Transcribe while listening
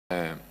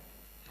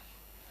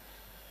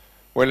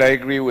Well, I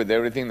agree with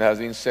everything that has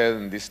been said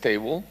in this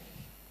table.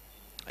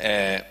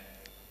 I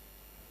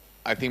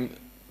think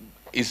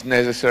it's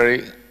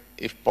necessary,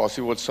 if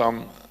possible,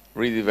 some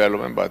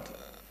redevelopment, but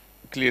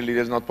clearly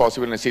that's not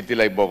possible in a city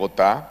like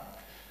Bogota.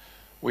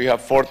 We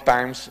have 4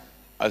 times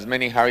as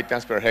many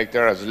inhabitants per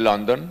hectare as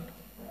London,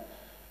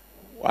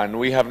 and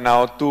we have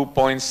now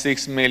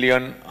 2.6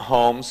 million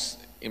homes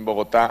in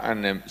Bogota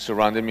and the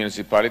surrounding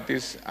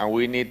municipalities, and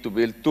we need to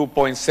build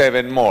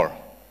 2.7 more.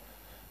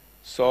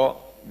 So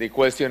the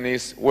question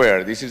is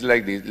where? This is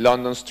like the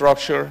London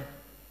structure.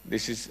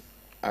 This is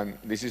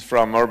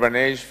from Urban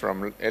Age,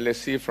 from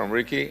LSC, from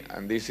Enrique,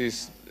 and this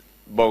is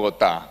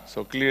Bogota.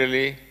 So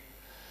clearly,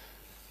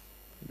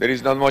 there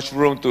is not much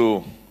room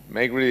to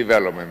make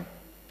redevelopment.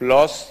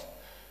 Plus,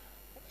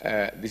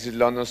 this is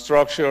London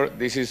structure.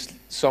 This is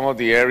some of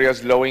the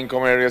areas,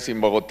 low-income areas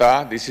in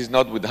Bogota. This is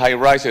not with high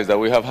rises that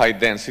we have high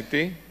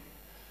density,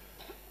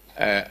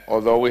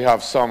 although we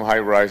have some high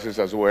rises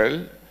as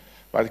well.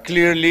 But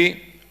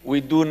clearly, we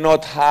do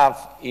not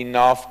have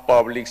enough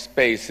public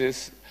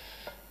spaces.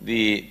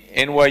 The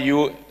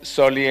NYU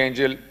Solly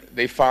Angel,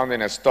 they found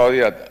in a study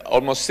that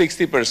almost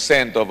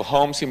 60% of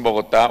homes in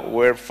Bogota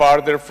were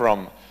farther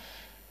from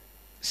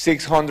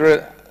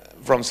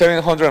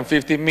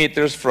 750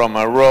 meters from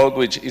a road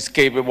which is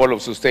capable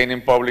of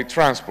sustaining public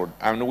transport.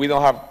 And we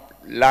don't have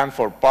land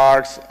for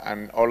parks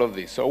and all of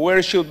this. So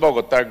where should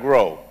Bogota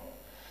grow?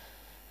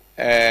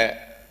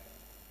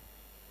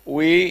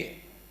 We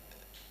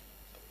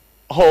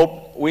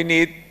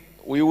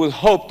would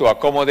hope to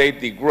accommodate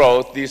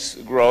this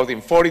growth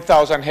in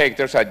 40,000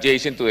 hectares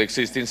adjacent to the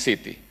existing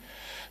city.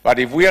 But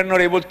if we are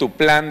not able to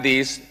plan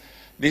this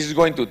is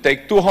going to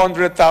take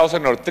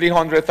 200,000 or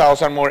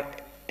 300,000 more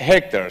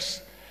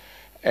hectares.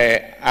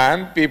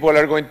 And people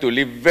are going to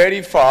live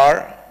very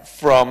far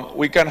from,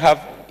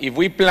 if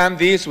we plan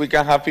this, we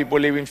can have people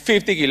living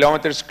 50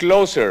 kilometers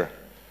closer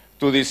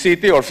to the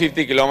city or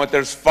 50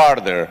 kilometers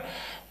farther.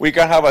 We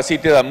can have a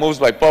city that moves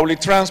by public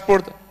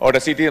transport or a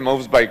city that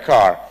moves by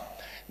car.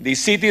 The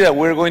city that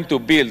we're going to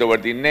build over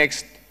the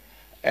next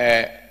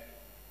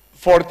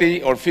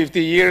 40 or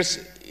 50 years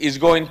is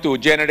going to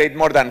generate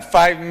more than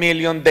 5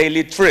 million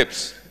daily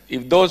trips.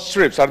 If those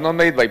trips are not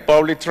made by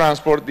public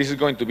transport, this is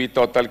going to be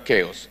total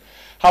chaos.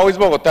 How is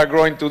Bogota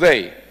growing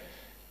today?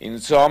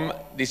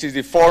 This is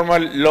the formal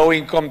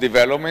low-income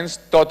developments.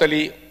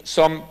 Totally,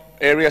 some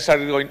areas are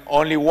going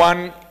only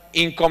one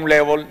income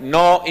level,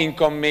 no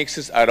income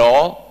mixes at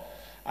all,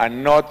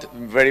 and not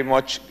very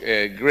much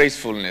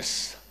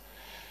gracefulness.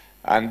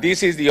 And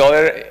this is the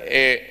other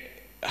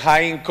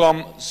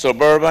high-income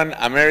suburban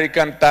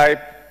American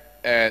type,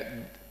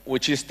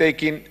 which is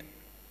taking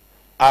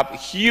up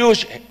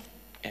huge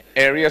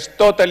areas,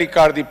 totally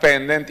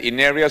car-dependent, in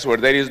areas where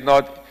there is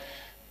not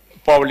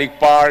public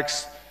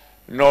parks,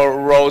 no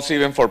roads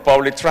even for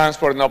public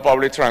transport, no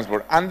public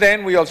transport. And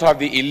then we also have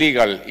the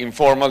illegal,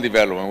 informal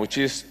development, which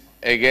is,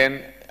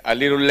 again, a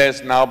little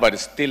less now, but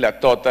still a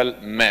total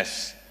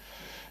mess.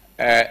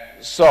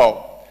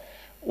 So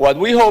what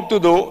we hope to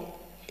do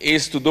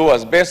is to do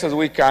as best as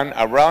we can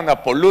around a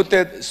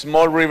polluted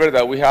small river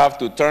that we have,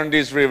 to turn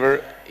this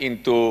river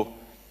into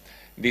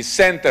the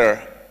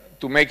center,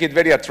 to make it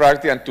very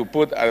attractive, and to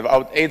put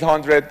about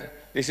 800,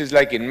 this is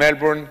like in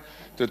Melbourne,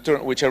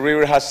 which a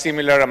river has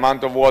similar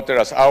amount of water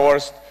as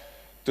ours,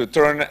 to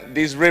turn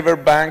these river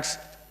banks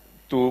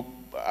to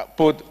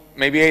put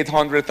maybe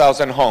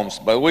 800,000 homes,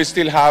 but we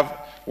still have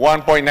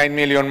 1.9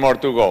 million more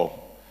to go.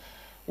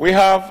 We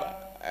have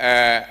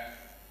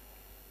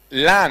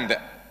land.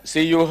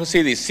 See, you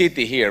see the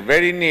city here,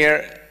 very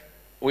near.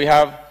 We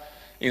have,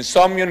 in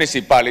some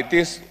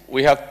municipalities,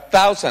 we have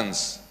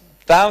thousands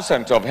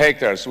of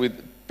hectares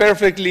with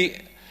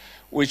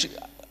which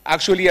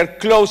actually are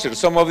closer,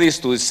 some of these,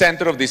 to the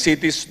center of the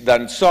cities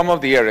than some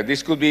of the area.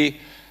 This could be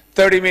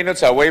 30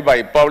 minutes away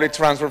by public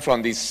transport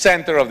from the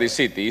center of the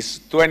city. It's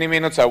 20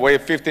 minutes away,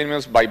 15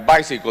 minutes by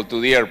bicycle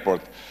to the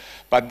airport.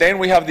 But then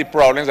we have the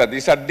problems that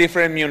these are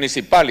different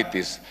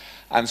municipalities.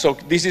 And so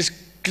this is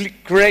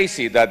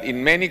crazy that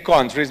in many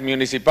countries,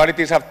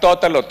 municipalities have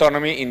total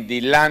autonomy in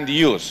the land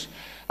use.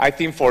 I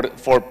think for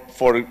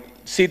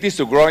cities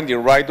to grow in the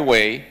right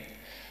way,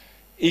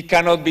 it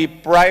cannot be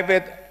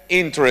private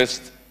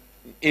interest.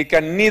 It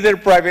can neither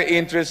private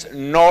interest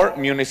nor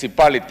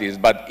municipalities,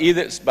 but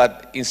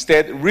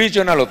instead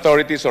regional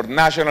authorities or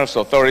national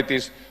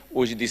authorities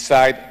which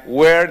decide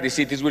where the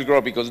cities will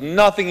grow, because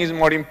nothing is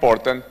more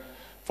important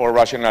for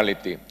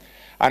rationality.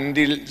 And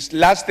the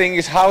last thing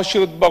is, how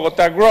should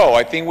Bogota grow?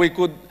 I think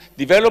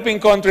developing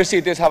country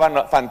cities have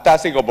a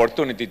fantastic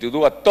opportunity to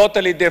do a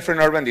totally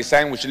different urban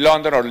design, which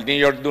London or New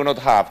York do not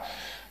have.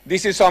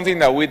 This is something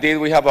that we did.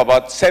 We have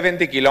about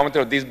 70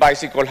 kilometers of these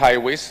bicycle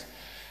highways.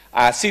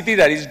 A city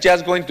that is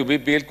just going to be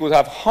built could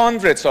have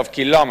hundreds of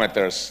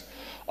kilometers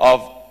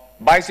of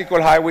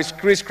bicycle highways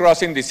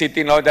crisscrossing the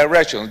city in all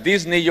directions.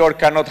 This New York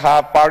cannot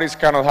have, Paris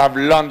cannot have,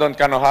 London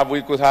cannot have.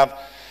 We could have,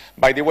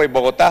 by the way,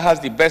 Bogota has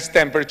the best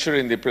temperature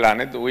in the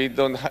planet. We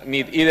don't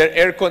need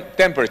either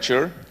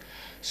temperature.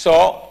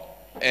 So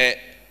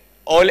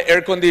all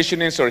air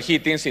conditionings or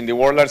heatings in the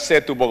world are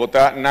set to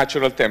Bogota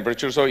natural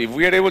temperature. So if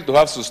we are able to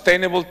have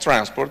sustainable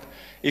transport,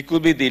 it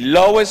could be the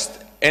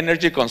lowest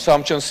energy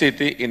consumption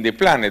city in the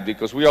planet,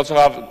 because we also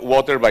have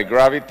water by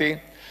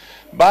gravity.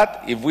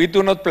 But if we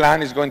do not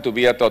plan, it's going to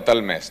be a total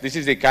mess. This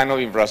is the kind of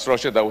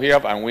infrastructure that we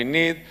have and we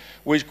need.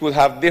 We could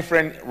have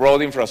different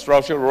road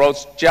infrastructure,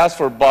 roads just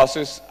for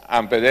buses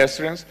and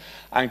pedestrians.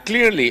 And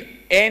clearly,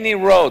 any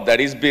road that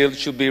is built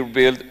should be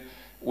built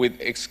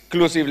with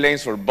exclusive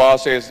lanes for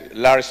buses,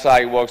 large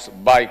sidewalks,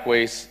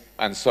 bikeways,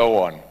 and so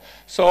on.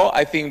 So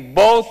I think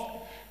both,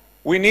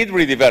 we need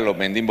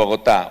redevelopment in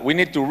Bogota. We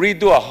need to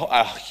redo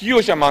a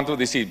huge amount of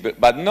the city,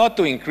 but not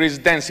to increase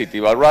density,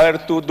 but rather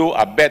to do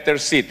a better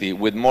city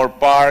with more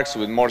parks,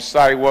 with more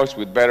sidewalks,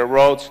 with better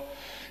roads.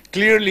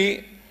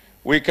 Clearly,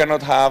 we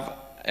cannot have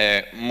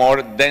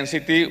more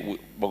density.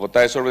 Bogota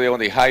is already one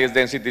of the highest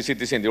density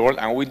cities in the world,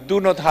 and we do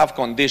not have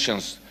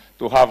conditions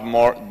to have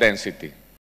more density.